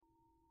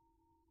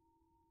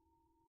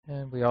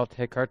And we all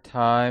take our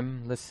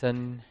time,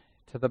 listen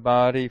to the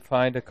body,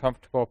 find a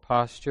comfortable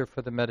posture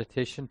for the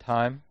meditation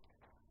time.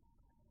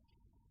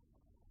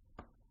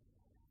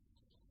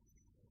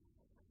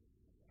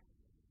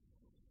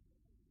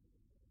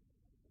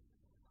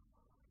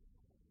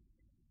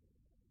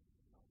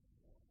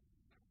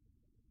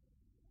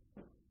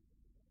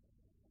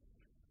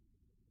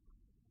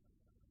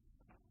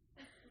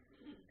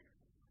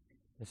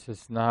 This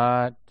is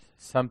not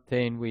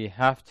something we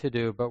have to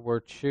do, but we're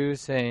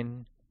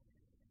choosing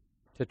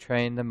to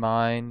train the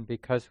mind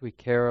because we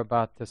care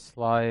about this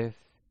life,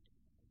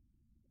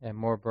 and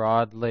more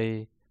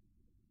broadly,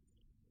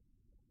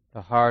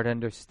 the heart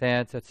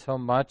understands that so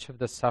much of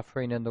the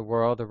suffering in the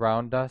world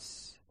around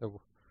us, the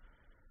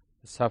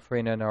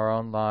suffering in our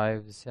own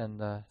lives and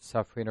the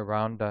suffering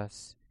around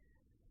us,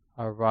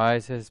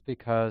 arises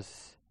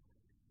because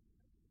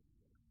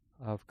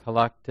of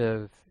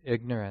collective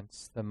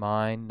ignorance, the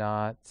mind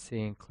not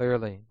seeing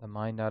clearly, the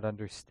mind not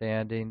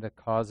understanding the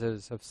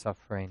causes of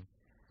suffering.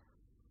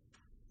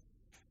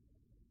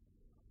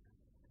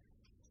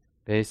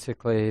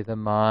 Basically, the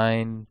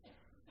mind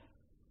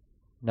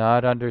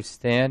not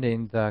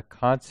understanding the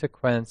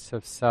consequence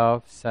of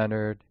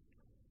self-centered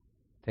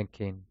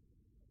thinking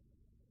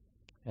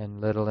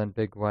in little and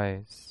big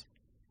ways.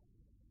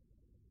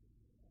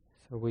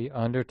 So we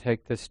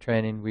undertake this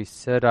training. We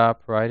sit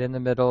up right in the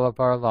middle of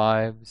our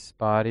lives,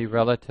 body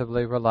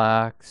relatively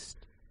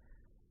relaxed,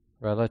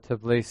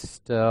 relatively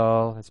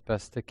still as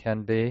best it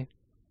can be,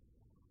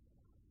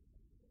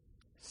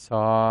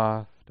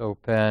 soft,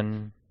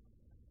 open.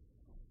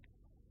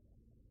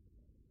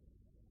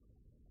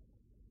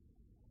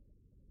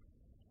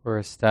 We're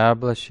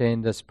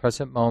establishing this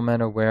present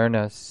moment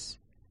awareness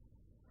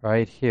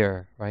right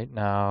here, right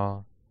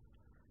now.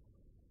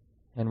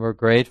 And we're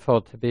grateful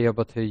to be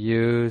able to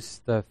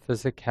use the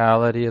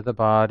physicality of the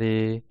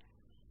body,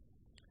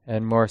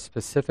 and more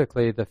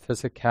specifically the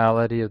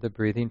physicality of the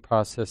breathing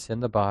process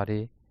in the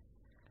body,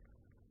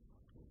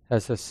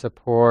 as a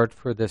support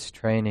for this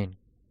training.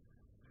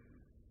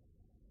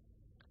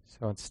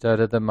 So instead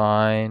of the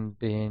mind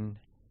being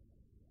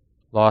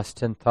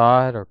lost in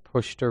thought or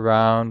pushed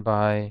around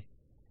by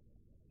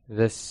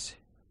this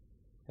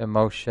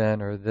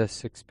emotion or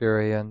this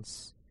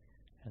experience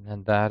and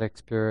then that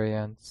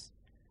experience,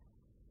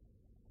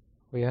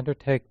 we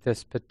undertake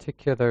this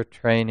particular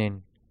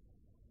training,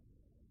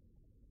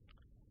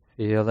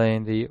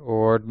 feeling the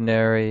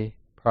ordinary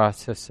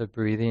process of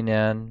breathing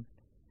in,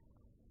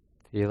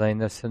 feeling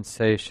the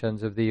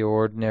sensations of the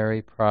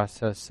ordinary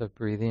process of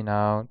breathing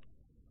out.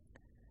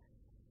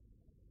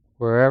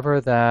 Wherever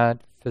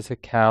that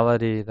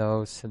physicality,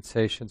 those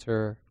sensations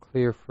are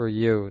clear for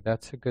you,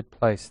 that's a good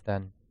place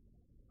then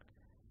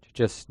to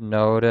just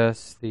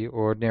notice the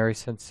ordinary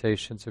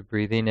sensations of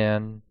breathing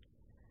in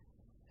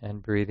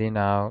and breathing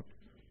out.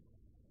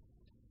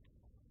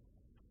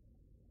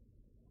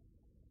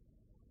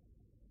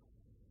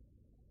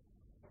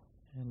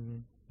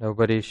 And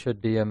nobody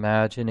should be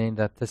imagining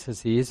that this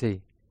is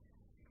easy,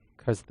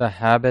 because the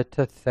habit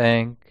to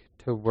think,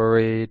 to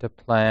worry, to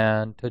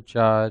plan, to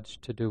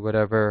judge, to do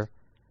whatever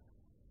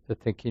the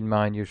thinking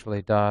mind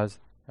usually does,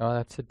 oh,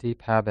 that's a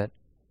deep habit.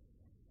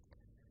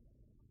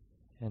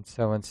 And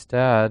so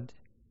instead,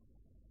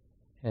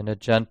 in a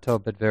gentle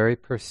but very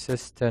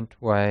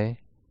persistent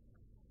way,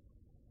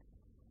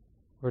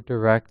 we're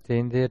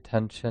directing the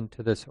attention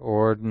to this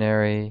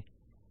ordinary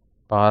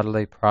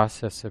bodily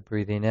process of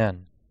breathing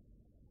in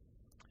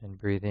and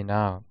breathing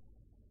out,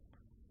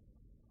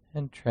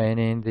 and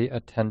training the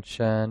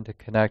attention to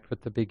connect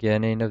with the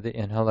beginning of the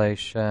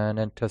inhalation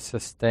and to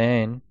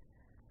sustain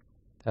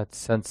that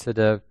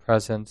sensitive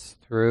presence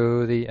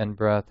through the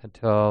in-breath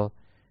until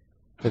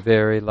the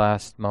very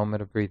last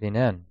moment of breathing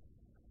in,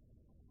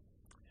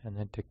 and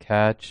then to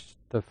catch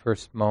the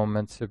first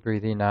moments of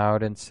breathing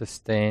out and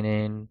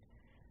sustaining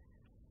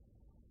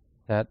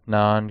that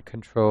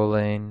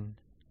non-controlling,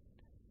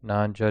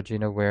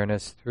 non-judging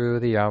awareness through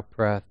the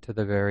out-breath to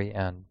the very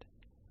end.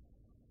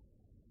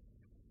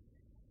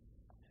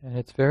 And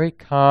it's very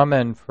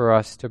common for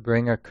us to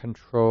bring a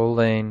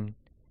controlling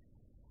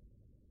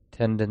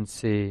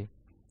tendency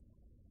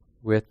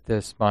with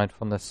this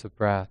mindfulness of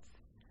breath.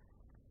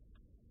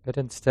 But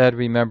instead,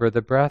 remember,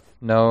 the breath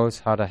knows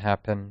how to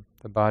happen.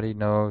 The body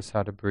knows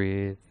how to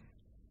breathe.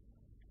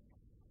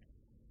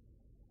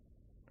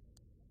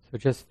 So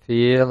just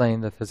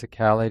feeling the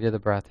physicality of the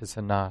breath is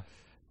enough.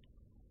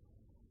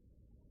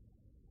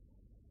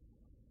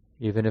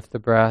 Even if the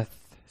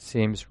breath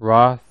seems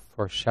rough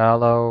or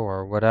shallow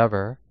or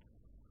whatever,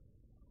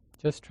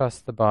 just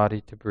trust the body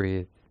to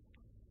breathe.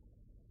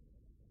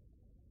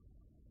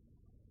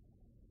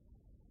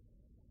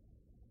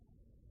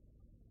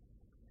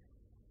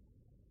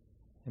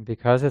 And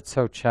because it's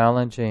so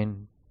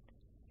challenging,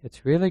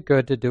 it's really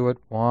good to do it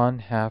one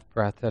half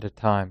breath at a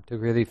time, to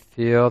really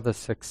feel the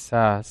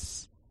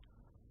success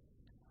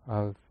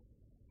of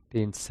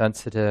being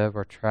sensitive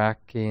or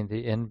tracking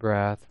the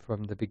in-breath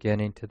from the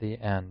beginning to the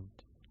end.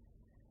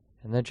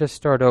 And then just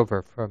start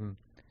over from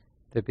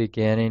the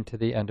beginning to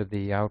the end of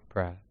the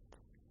out-breath.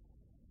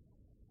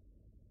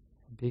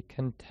 be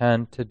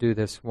content to do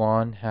this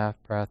one half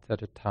breath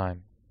at a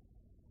time.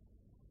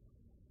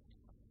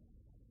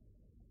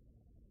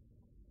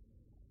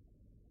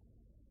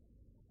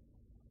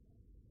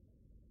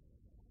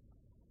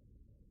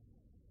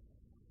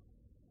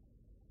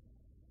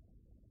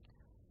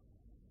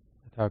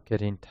 Without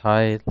getting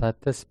tight,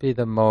 let this be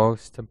the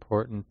most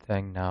important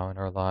thing now in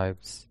our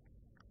lives.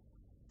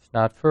 It's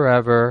not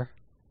forever,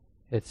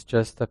 it's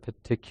just a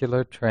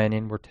particular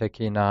training we're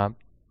taking up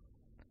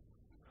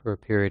for a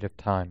period of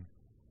time.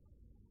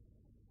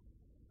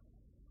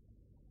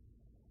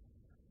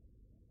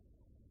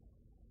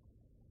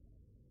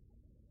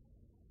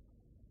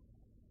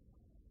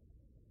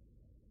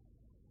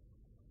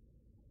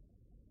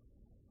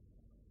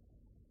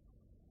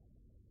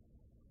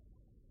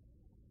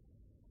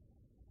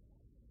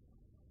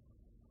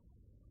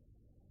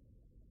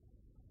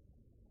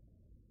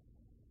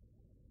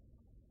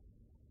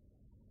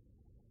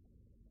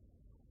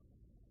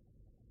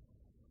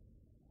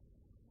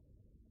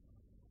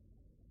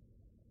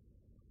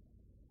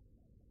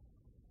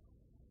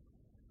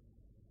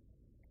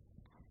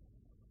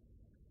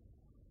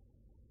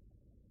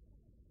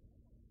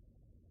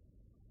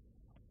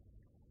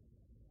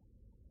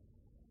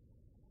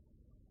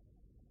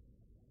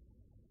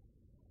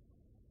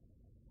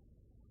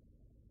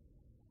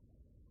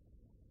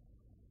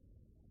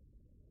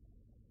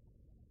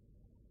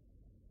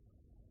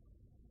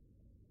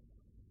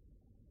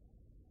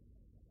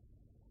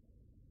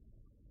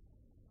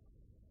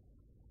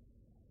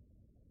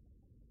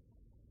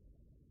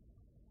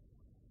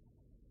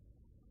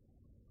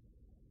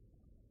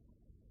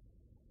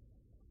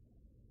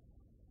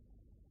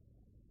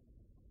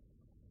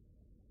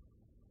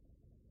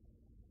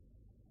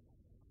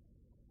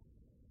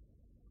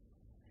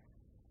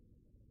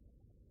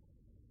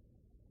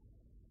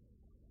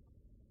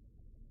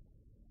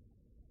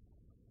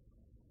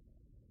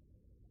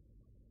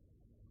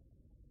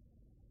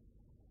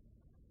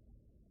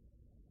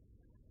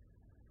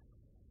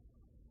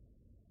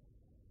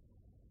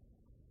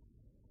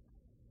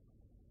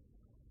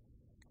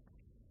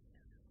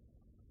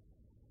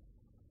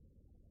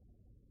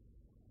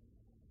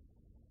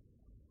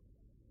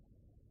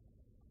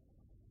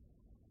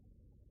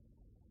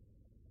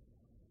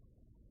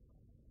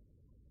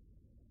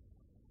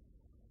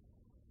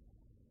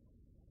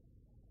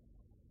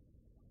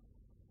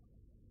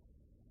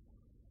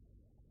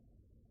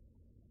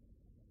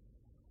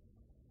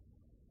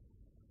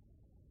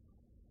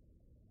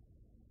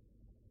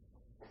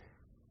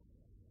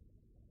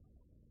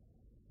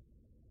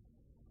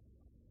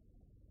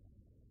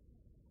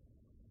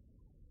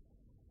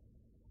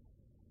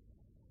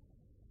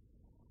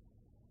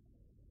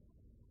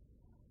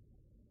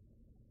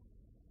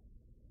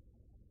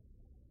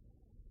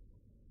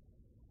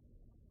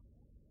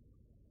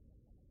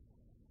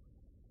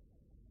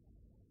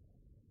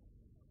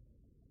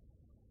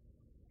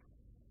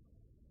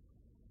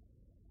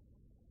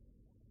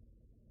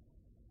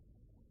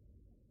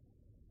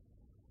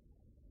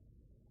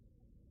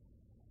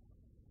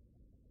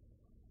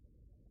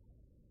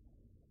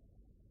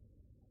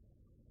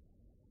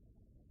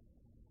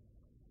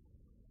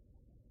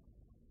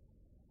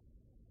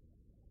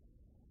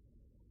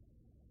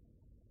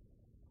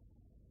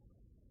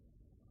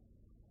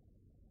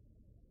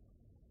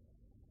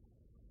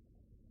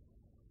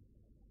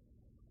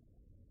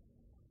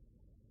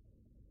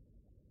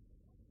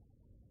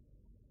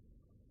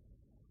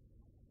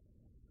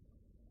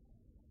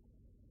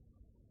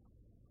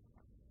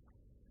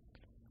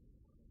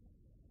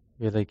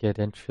 Really get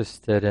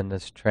interested in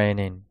this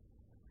training,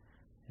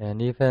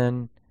 and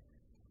even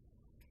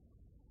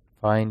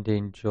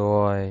finding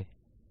joy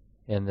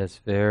in this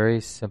very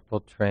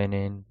simple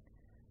training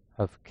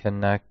of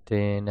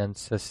connecting and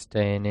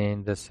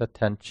sustaining this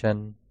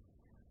attention,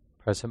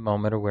 present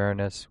moment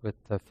awareness with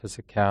the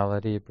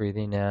physicality of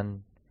breathing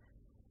in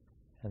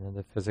and then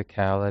the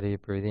physicality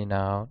of breathing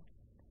out.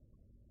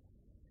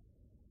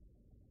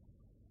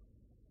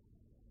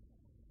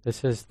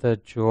 This is the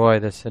joy,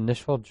 this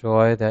initial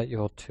joy that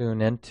you'll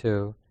tune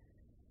into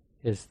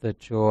is the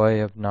joy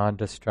of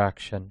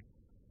non-distraction,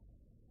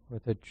 or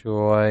the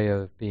joy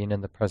of being in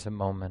the present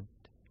moment.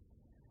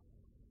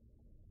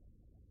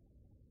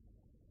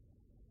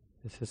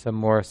 This is a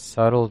more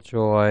subtle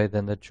joy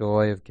than the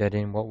joy of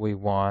getting what we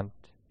want,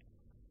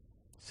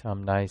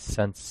 some nice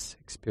sense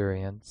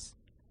experience.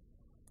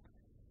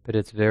 But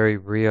it's very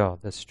real,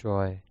 this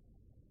joy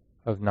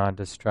of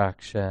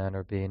non-distraction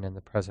or being in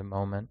the present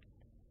moment.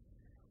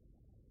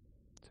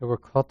 So we're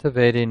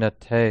cultivating a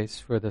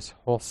taste for this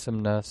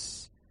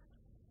wholesomeness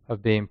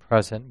of being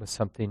present with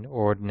something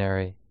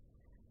ordinary,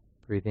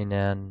 breathing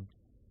in,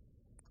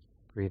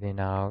 breathing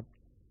out.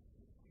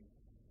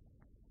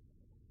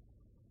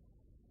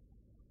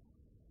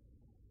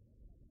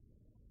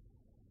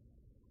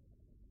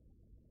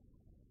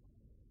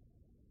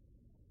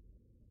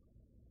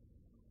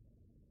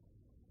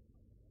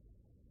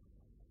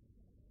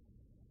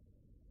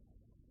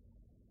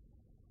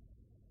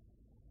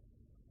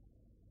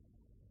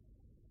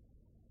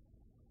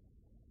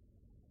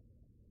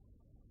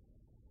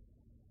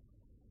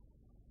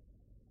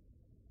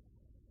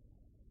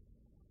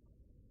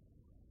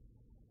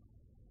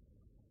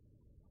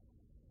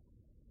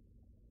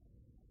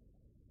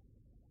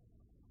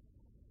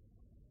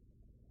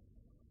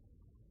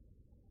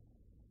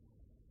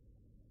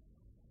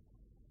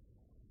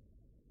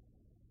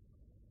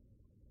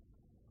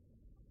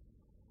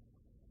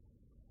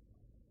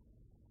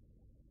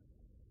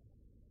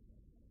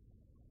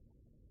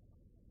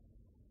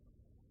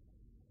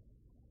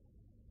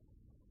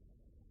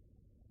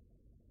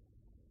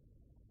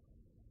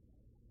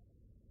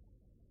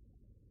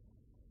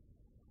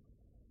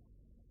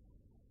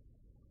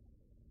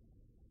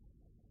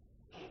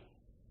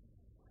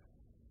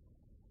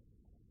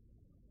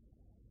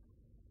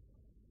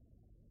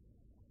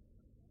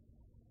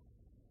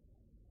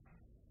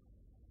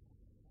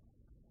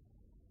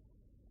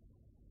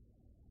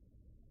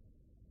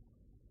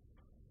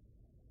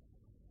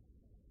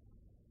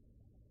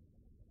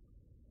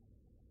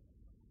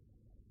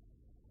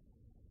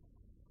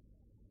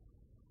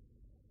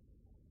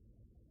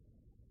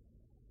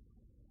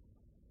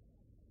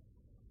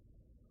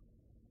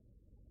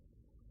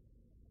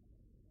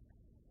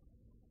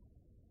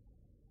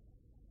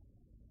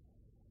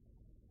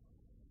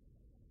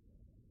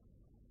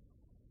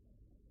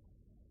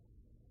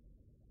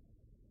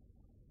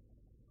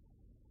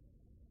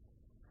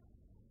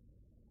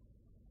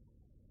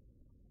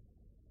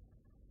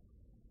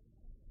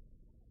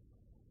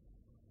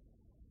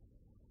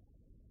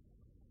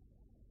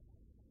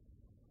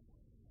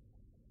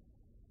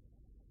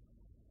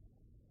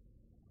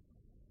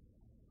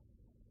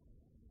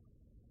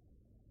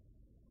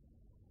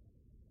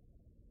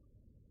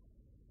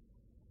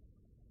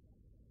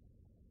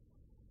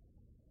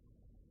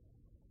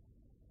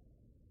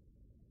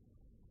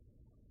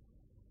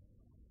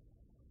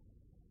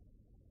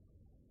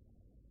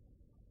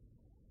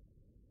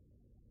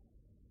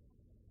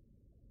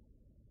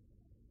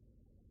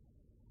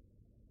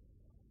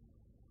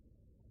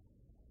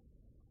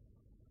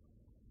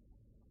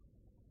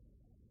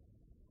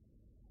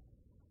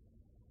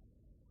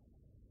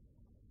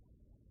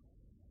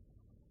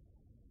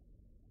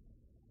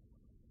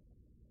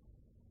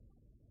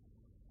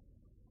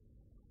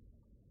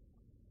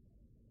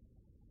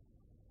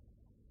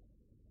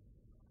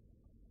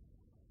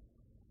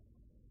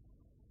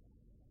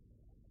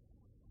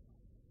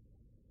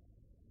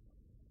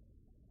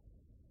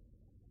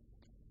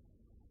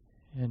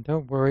 And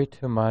don't worry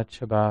too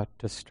much about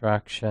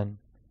distraction,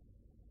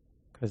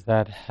 because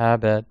that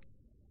habit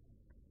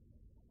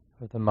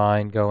of the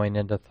mind going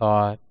into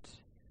thought,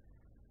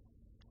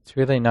 it's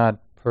really not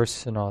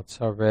personal. It's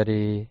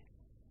already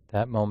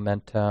that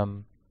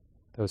momentum,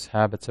 those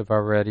habits have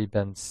already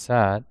been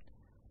set.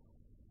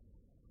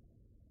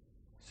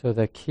 So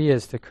the key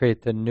is to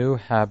create the new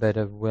habit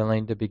of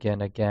willing to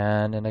begin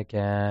again and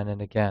again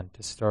and again,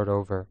 to start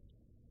over,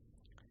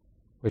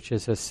 which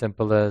is as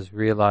simple as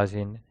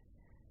realizing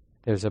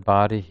there's a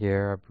body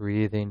here, a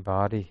breathing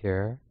body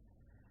here,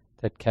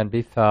 that can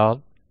be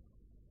felt,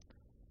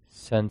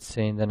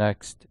 sensing the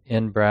next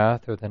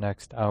in-breath or the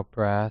next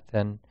out-breath,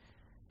 and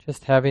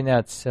just having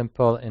that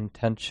simple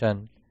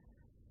intention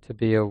to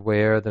be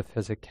aware of the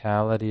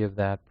physicality of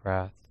that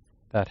breath,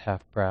 that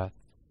half-breath,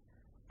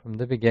 from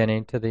the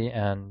beginning to the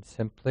end,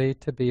 simply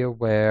to be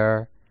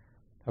aware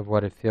of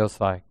what it feels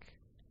like.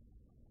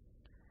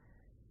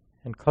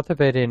 And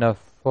cultivating a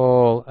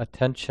full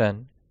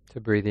attention to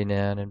breathing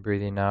in and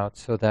breathing out,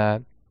 so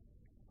that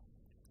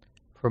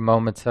for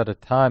moments at a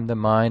time the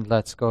mind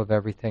lets go of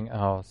everything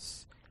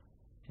else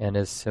and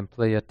is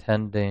simply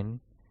attending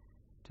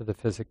to the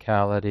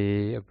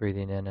physicality of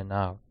breathing in and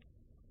out.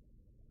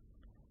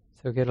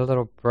 So get a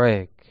little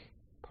break,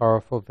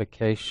 powerful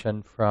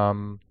vacation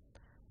from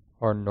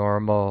our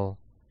normal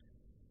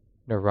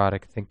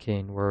neurotic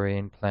thinking,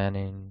 worrying,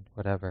 planning,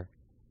 whatever.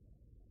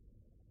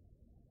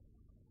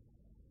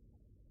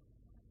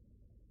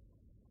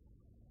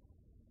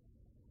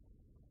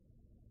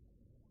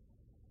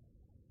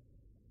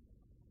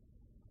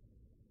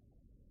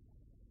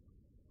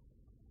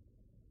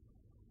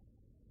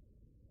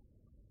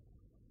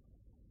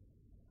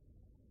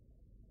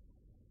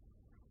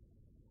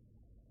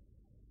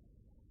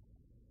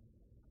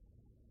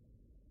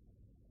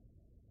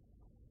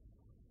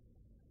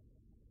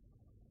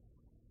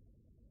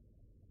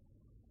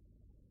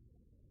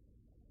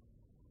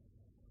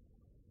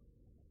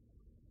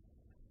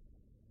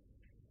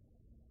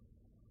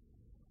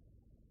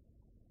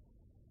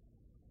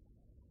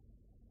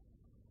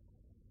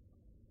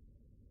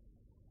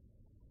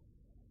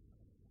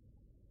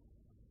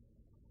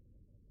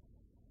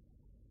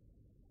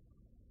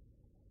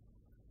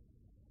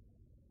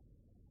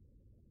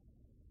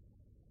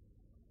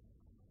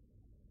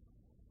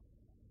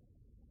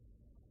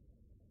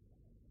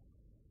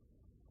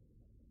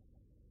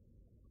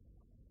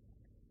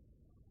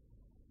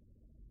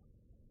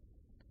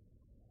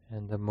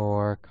 And the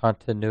more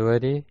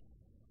continuity,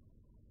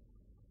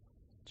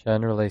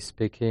 generally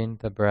speaking,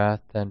 the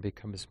breath then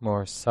becomes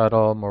more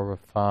subtle, more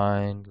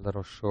refined, a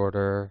little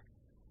shorter.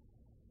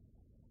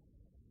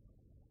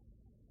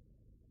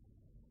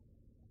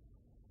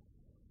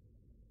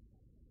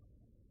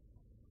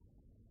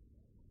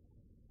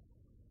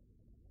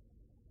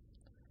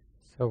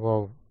 So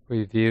we'll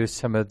review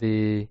some of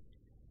the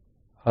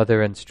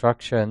other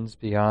instructions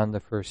beyond the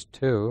first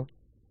two.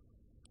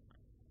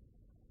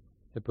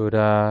 The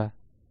Buddha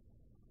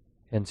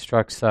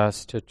instructs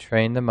us to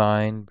train the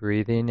mind,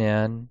 breathing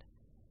in,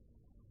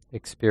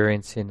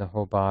 experiencing the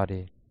whole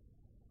body.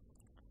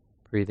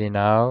 Breathing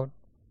out,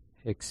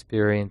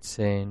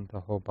 experiencing the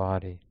whole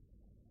body.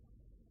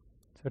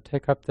 So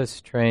take up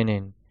this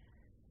training.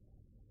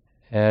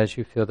 As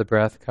you feel the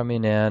breath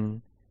coming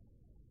in,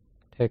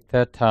 take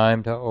that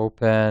time to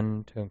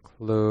open, to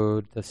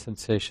include the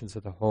sensations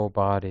of the whole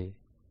body.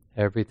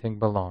 Everything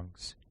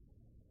belongs.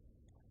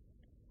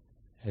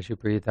 As you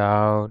breathe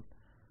out,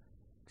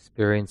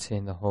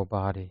 experiencing the whole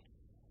body.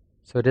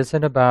 So it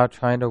isn't about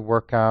trying to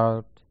work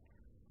out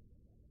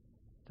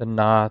the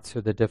knots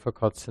or the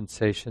difficult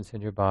sensations in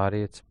your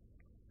body. It's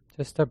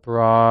just a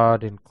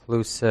broad,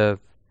 inclusive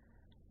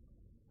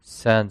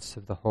sense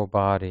of the whole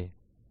body,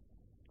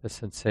 the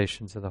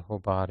sensations of the whole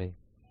body.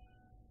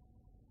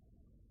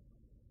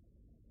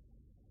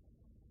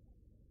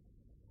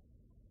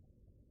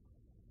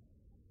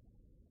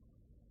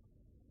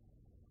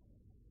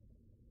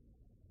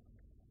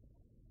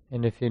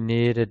 And if you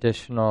need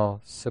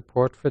additional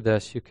support for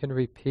this, you can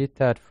repeat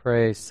that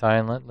phrase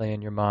silently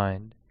in your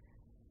mind,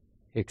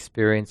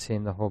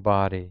 experiencing the whole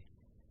body.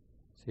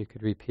 So you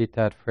could repeat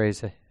that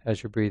phrase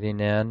as you're breathing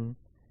in,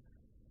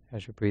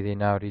 as you're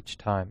breathing out each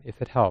time, if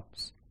it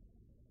helps.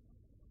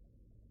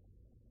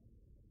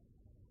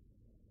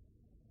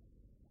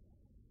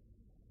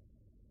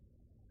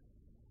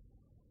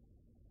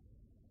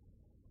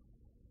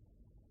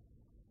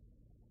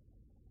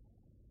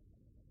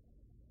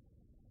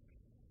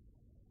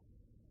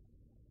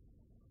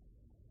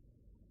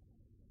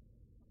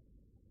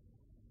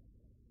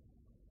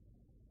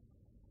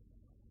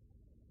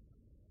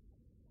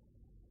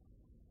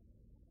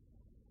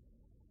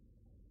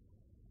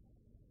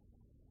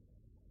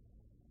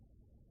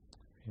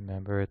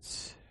 Remember,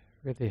 it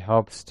really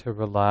helps to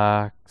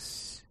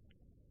relax.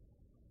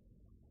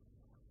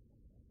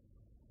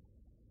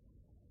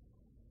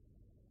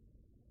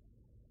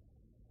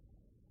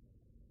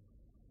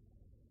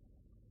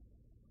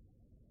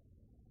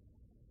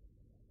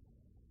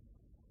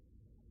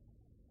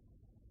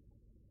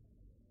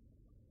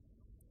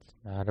 It's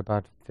not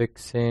about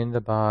fixing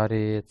the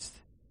body,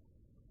 it's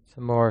It's a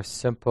more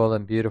simple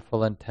and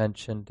beautiful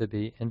intention to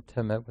be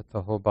intimate with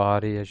the whole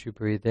body as you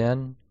breathe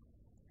in,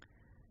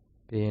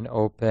 being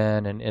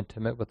open and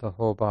intimate with the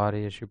whole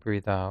body as you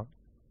breathe out.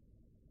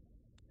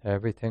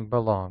 Everything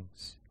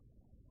belongs.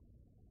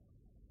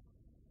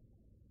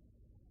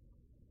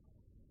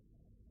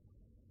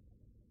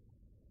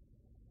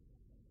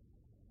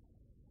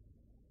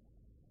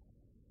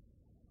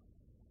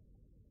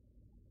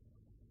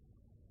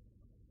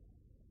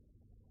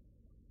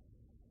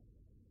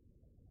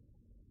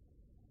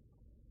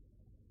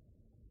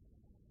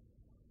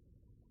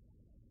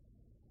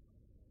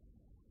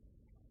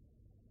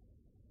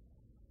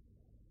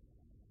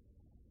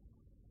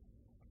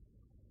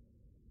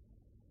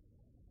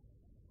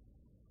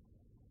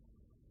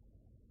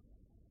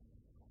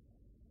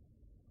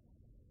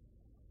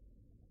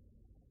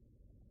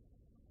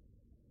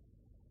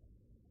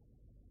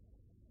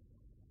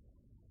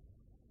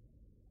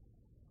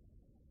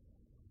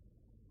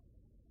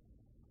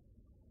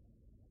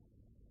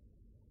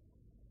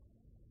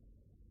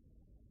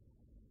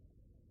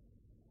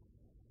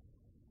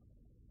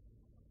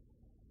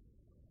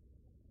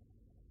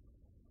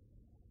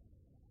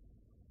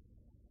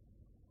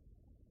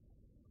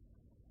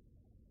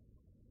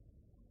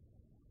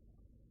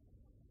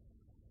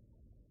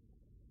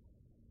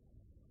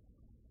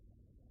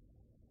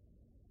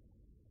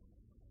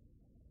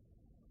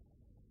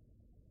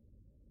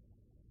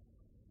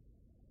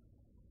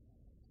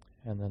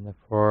 And then the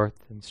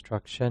fourth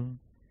instruction,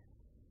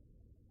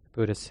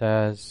 the Buddha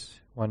says,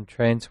 one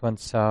trains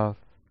oneself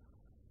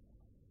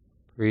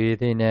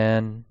breathing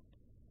in,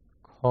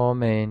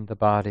 calming the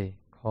body,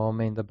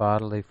 calming the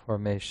bodily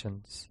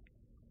formations.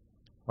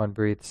 One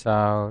breathes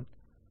out,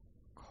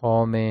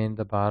 calming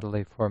the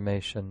bodily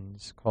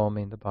formations,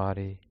 calming the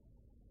body.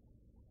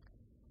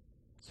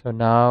 So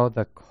now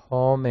the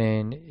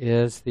calming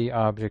is the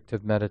object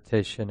of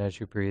meditation as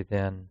you breathe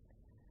in.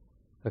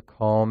 The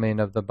calming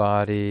of the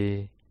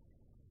body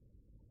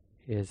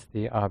is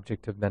the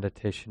object of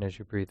meditation as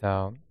you breathe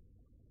out.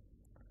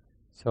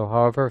 So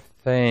however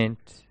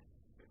faint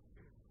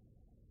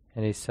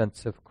any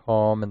sense of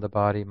calm in the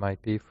body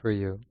might be for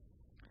you,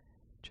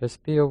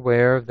 just be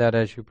aware of that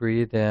as you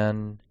breathe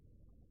in,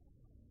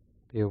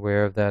 be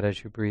aware of that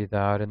as you breathe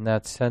out, and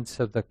that sense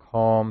of the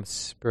calm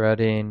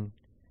spreading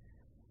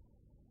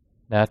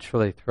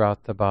naturally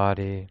throughout the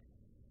body.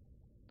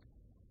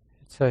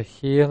 It's a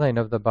healing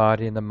of the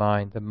body and the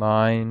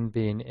mind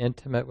being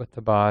intimate with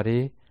the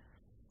body,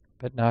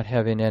 but not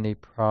having any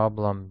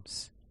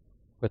problems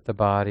with the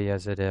body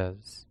as it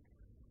is.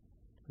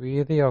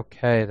 Really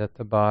okay that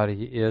the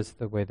body is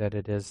the way that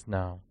it is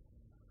now.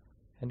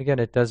 And again,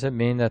 it doesn't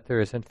mean that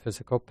there isn't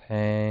physical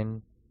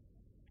pain.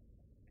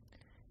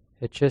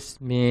 It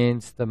just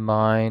means the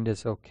mind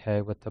is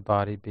okay with the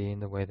body being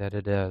the way that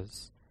it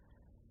is.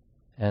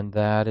 And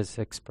that is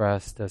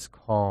expressed as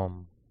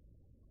calm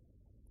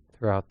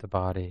throughout the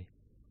body.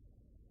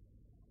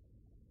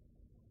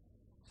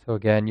 So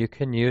again, you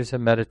can use a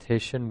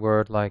meditation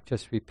word like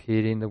just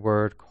repeating the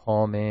word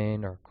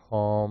calming or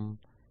calm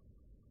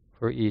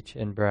for each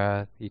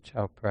in-breath, each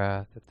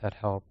out-breath, if that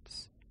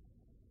helps.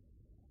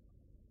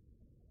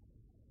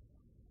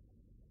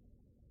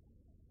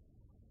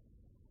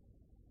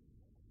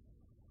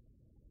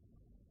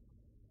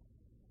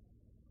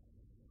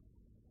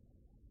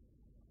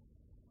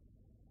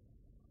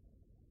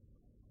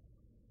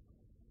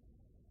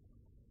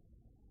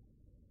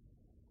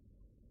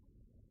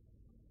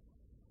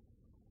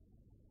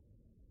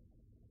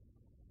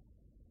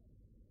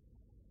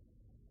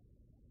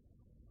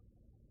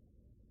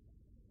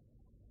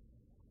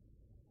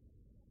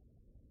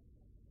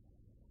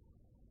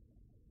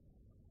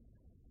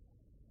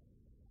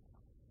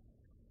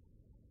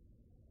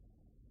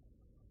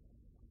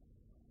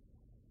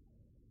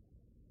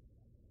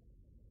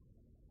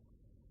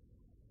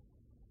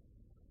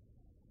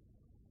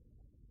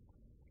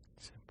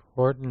 It's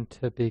important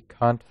to be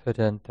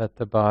confident that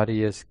the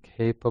body is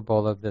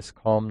capable of this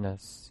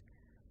calmness,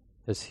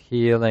 this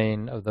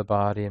healing of the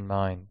body and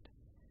mind.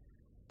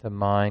 The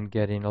mind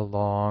getting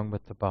along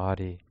with the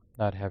body,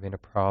 not having a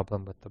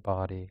problem with the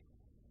body.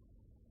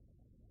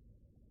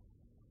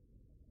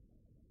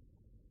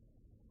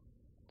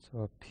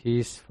 So a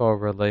peaceful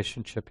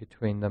relationship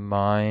between the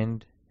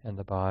mind and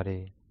the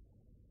body.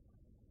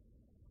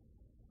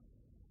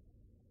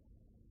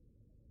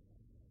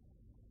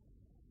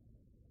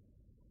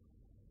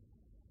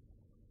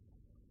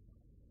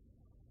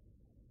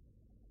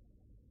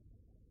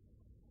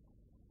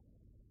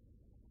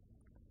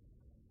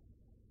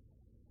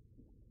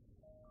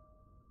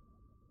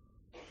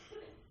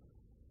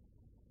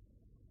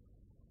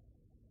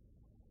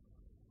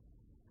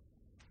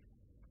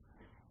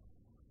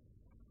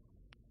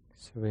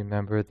 So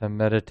remember, the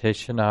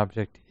meditation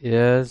object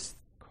is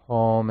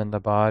calm in the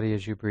body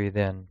as you breathe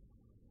in,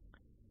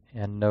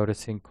 and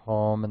noticing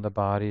calm in the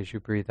body as you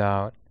breathe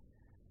out.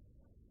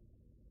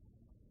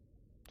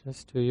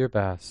 Just do your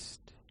best.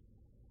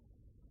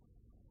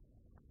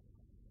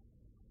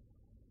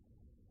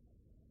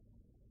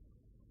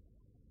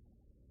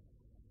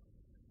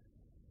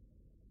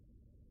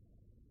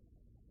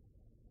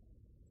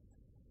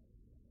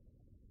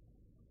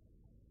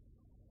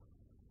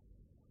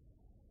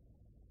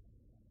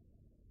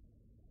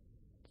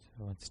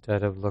 So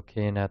instead of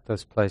looking at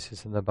those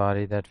places in the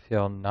body that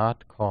feel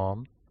not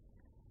calm,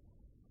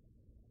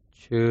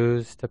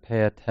 choose to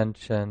pay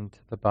attention to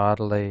the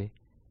bodily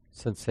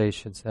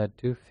sensations that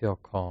do feel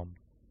calm,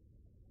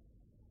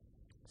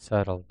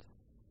 settled.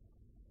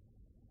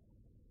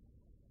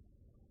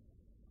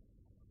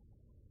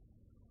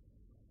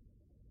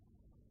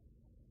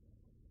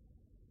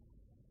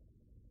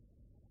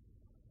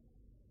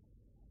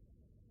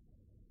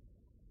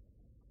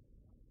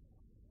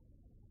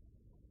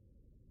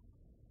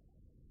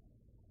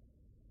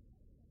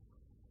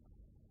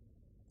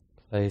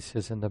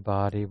 Places in the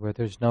body where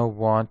there's no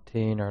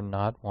wanting or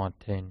not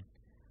wanting.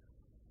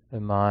 The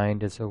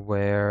mind is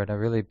aware in a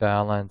really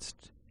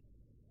balanced,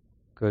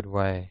 good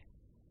way.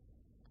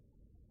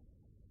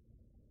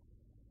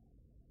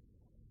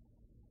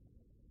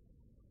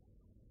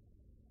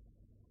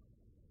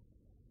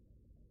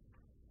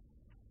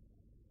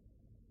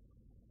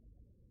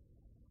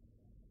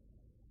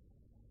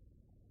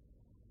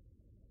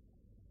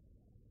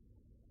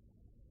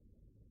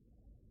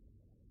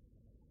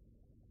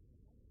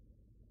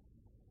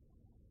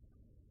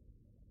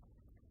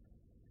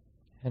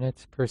 And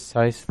it's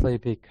precisely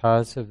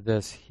because of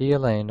this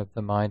healing of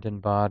the mind and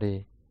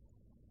body,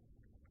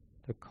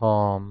 the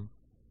calm,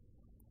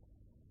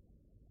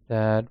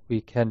 that we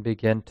can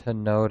begin to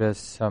notice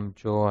some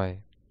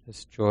joy,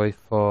 this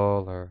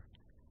joyful or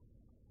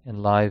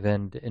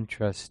enlivened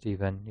interest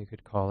even, you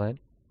could call it.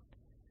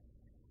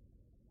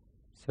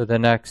 So the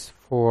next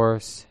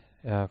four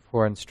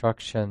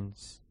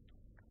instructions,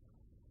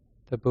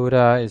 the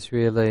Buddha is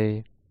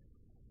really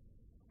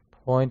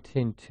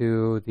pointing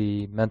to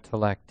the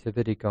mental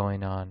activity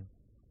going on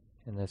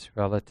in this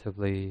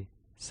relatively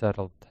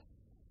settled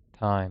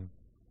time.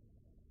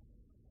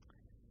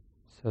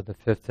 So the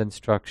fifth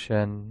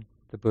instruction,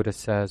 the Buddha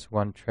says,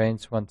 one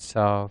trains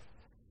oneself,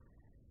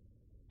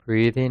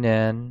 breathing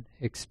in,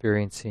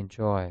 experiencing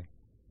joy.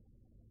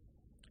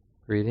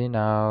 Breathing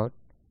out,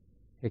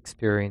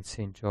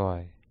 experiencing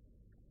joy.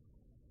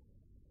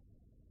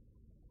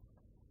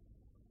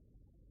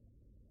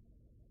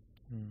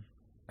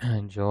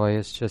 And joy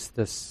is just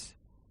this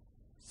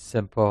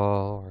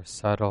simple or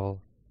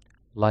subtle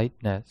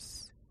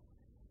lightness,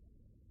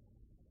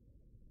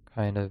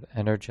 kind of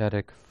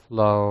energetic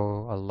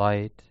flow, a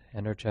light,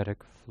 energetic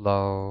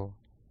flow.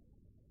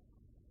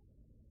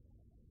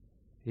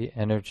 The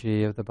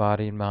energy of the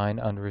body and mind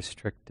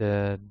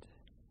unrestricted.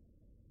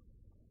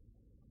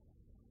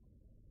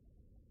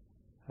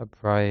 A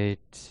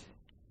bright,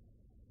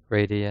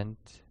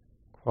 radiant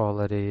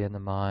quality in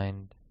the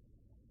mind.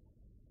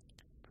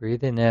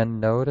 Breathing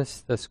in,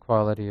 notice this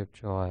quality of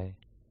joy.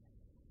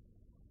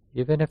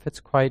 Even if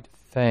it's quite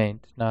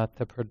faint, not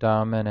the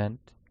predominant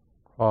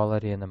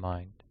quality in the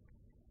mind.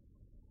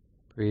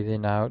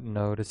 Breathing out,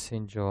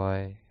 noticing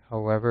joy,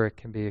 however it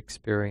can be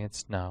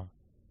experienced now.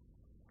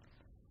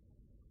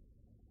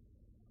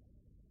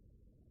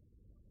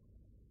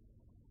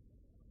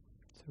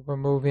 So we're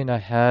moving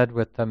ahead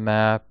with the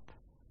map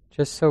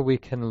just so we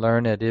can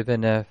learn it,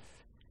 even if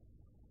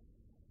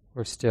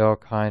we're still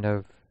kind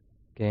of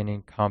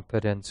gaining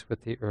competence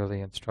with the early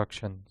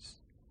instructions.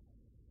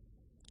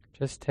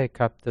 Just take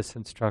up this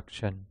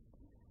instruction.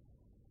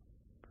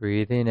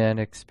 Breathing in,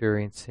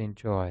 experiencing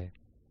joy.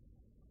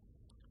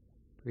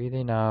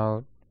 Breathing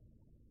out,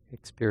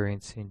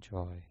 experiencing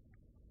joy.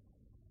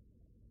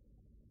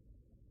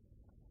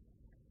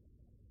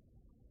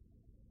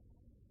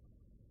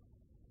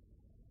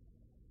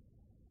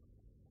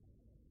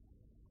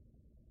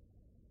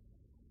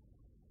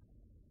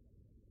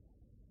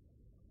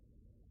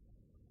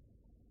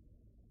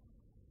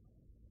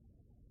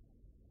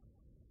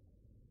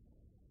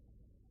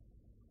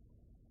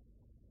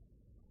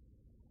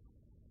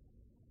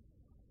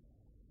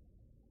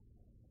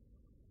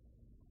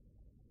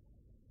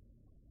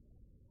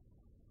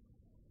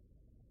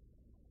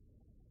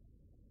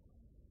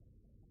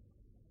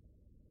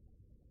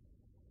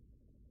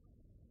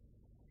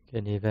 You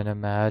can even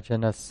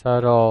imagine a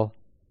subtle,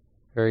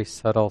 very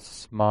subtle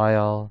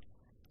smile,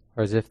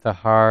 or as if the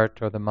heart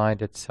or the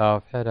mind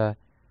itself had an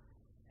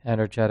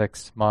energetic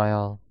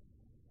smile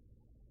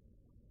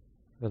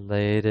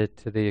related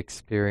to the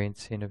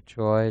experiencing of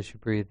joy as you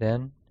breathe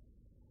in,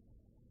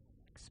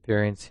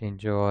 experiencing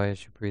joy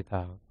as you breathe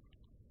out.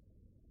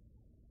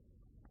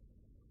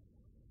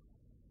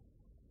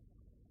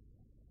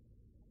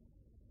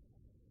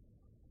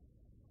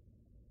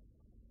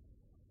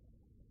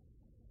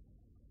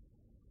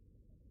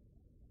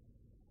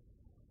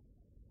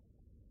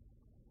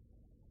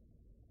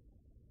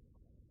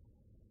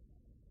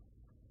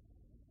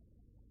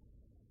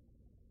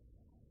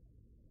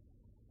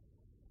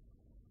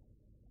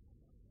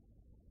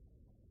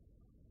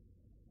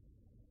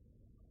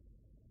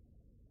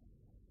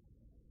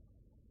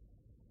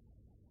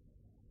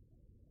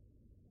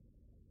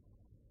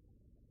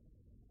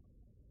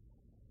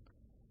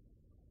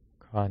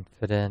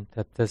 Confident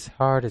that this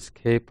heart is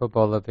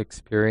capable of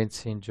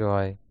experiencing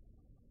joy.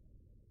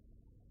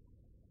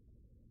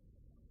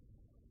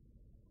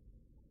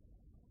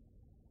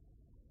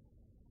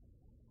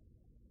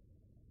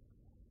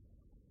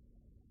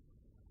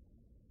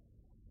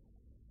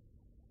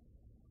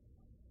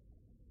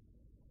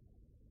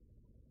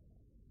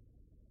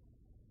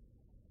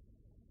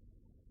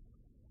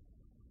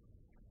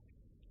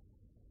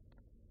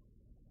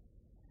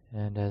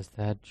 And as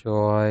that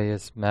joy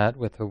is met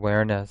with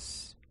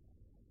awareness,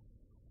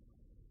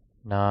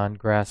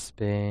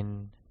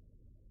 non-grasping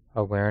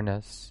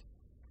awareness,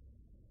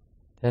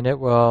 then it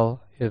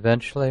will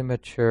eventually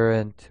mature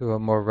into a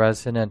more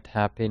resonant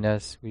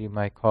happiness we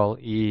might call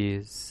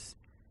ease,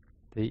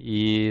 the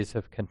ease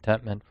of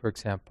contentment, for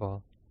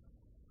example.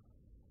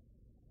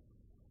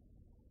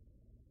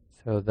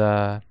 So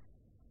the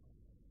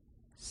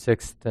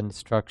sixth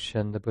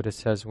instruction, the Buddha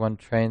says, one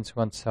trains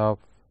oneself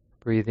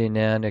breathing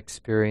in,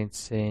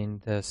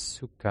 experiencing this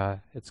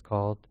sukha, it's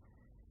called,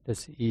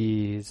 this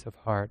ease of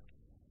heart.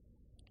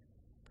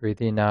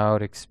 Breathing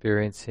out,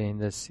 experiencing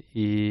this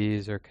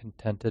ease or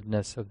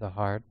contentedness of the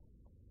heart.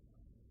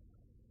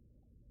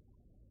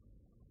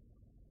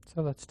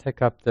 So let's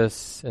take up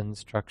this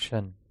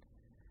instruction.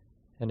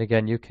 And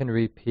again, you can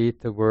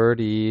repeat the word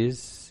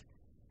ease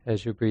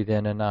as you breathe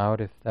in and out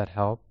if that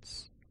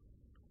helps.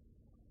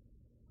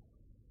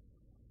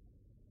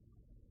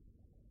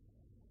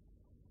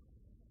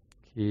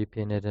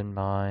 Keeping it in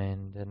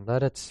mind and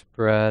let it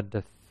spread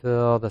to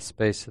fill the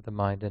space of the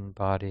mind and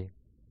body.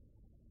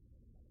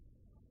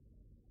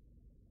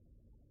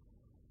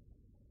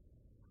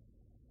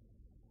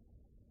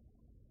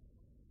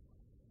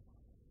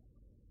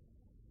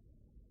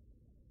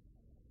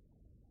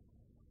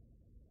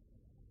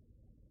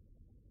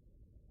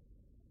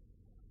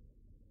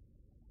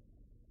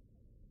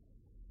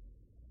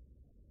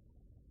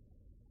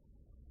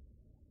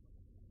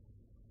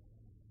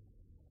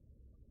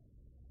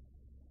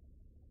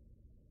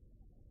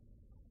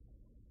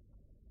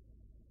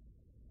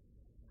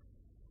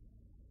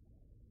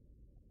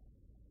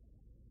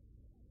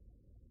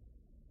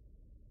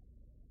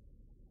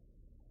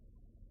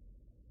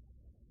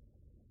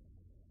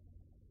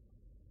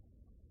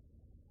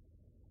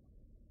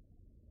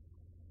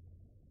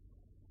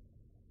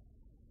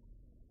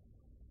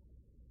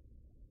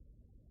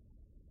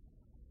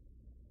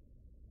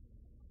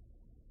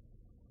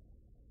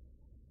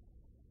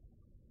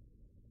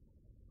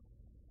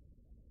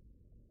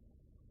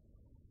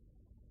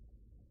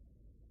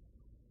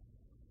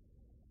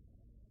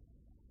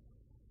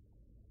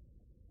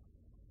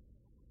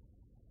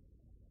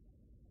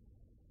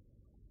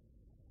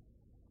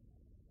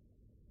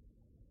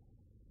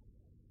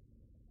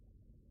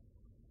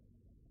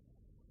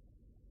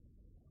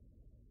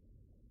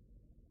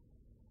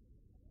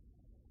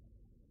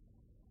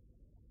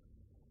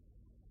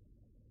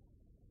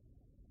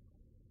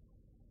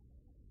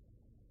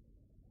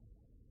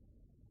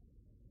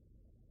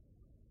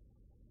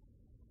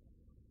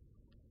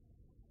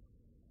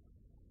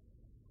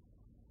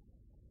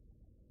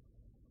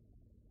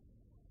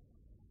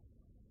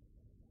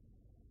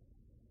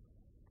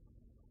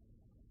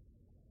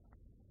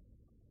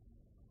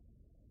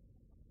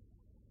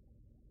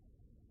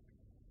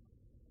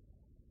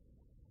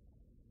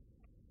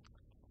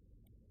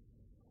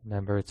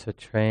 Remember, it's a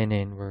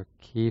training. We're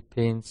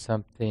keeping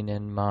something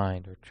in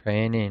mind, or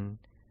training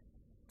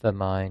the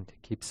mind to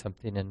keep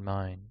something in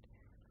mind.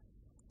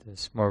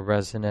 This more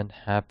resonant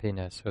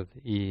happiness or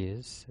the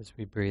ease as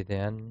we breathe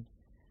in,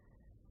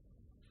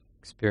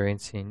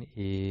 experiencing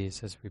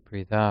ease as we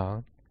breathe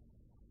out.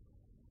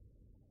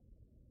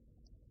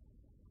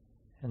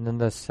 And then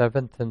the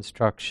seventh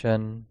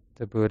instruction,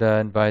 the Buddha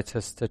invites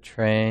us to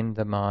train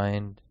the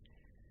mind,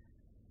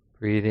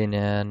 breathing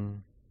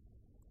in,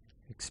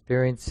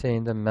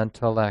 experiencing the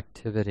mental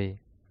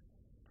activity,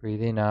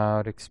 breathing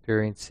out,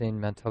 experiencing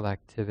mental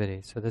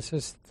activity. So this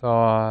is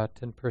thought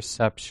and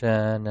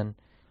perception and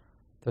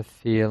the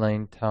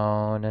feeling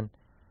tone and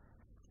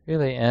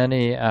really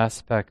any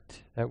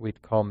aspect that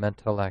we'd call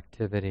mental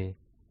activity.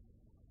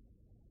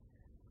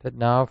 But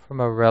now from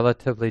a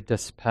relatively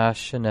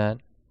dispassionate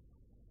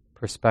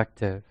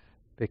perspective,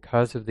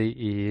 because of the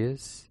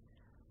ease,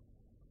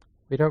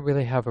 we don't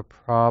really have a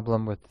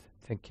problem with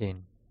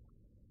thinking,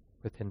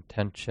 with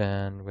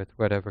intention, with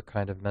whatever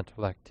kind of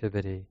mental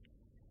activity.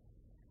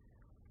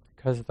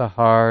 Because the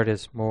heart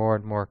is more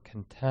and more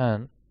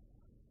content,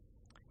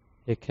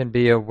 it can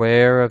be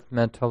aware of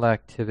mental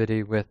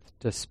activity with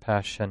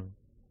dispassion.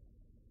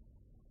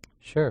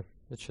 Sure,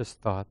 it's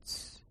just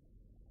thoughts.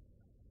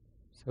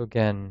 So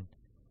again,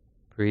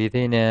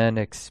 breathing in,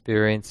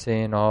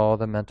 experiencing all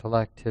the mental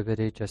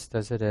activity just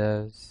as it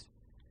is.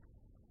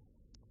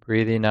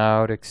 Breathing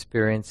out,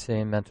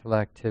 experiencing mental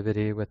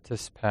activity with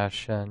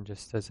dispassion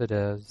just as it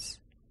is.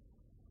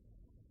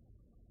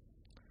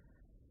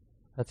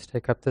 Let's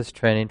take up this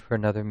training for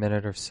another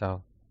minute or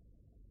so.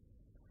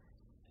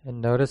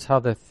 And notice how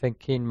the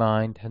thinking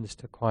mind tends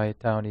to quiet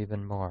down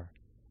even more.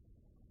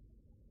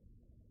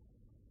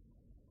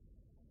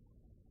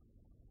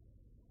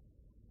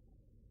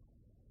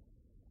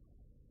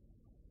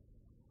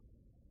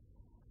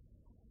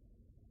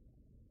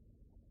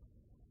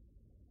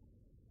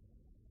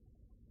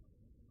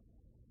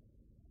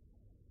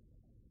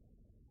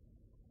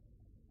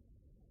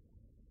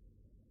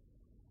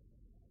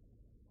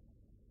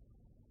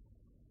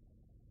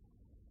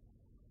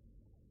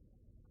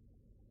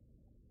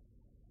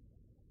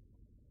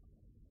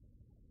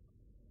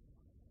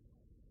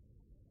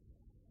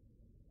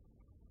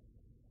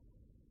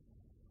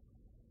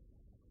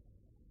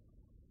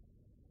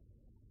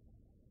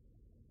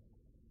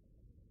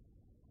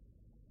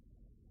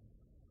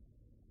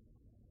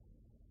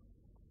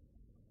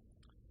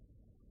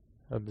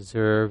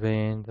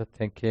 observing the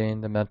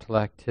thinking, the mental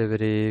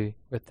activity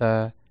with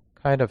a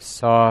kind of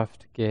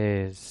soft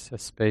gaze, a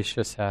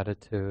spacious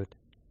attitude.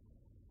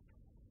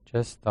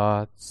 Just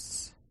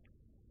thoughts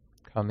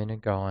coming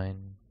and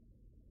going,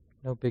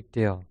 no big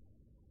deal.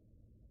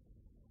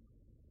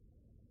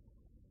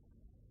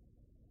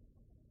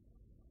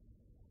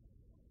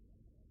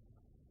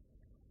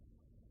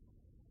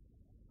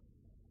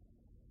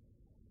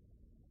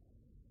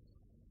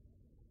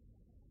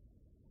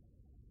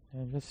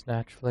 And just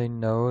naturally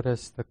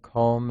notice the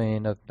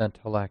calming of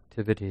mental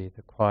activity,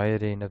 the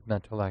quieting of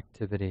mental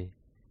activity.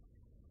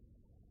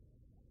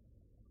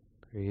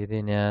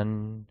 Breathing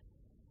in,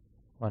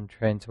 one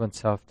trains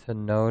oneself to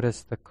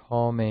notice the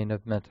calming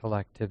of mental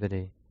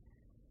activity.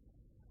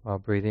 While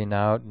breathing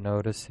out,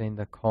 noticing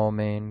the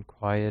calming,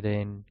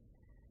 quieting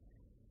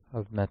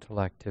of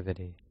mental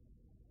activity.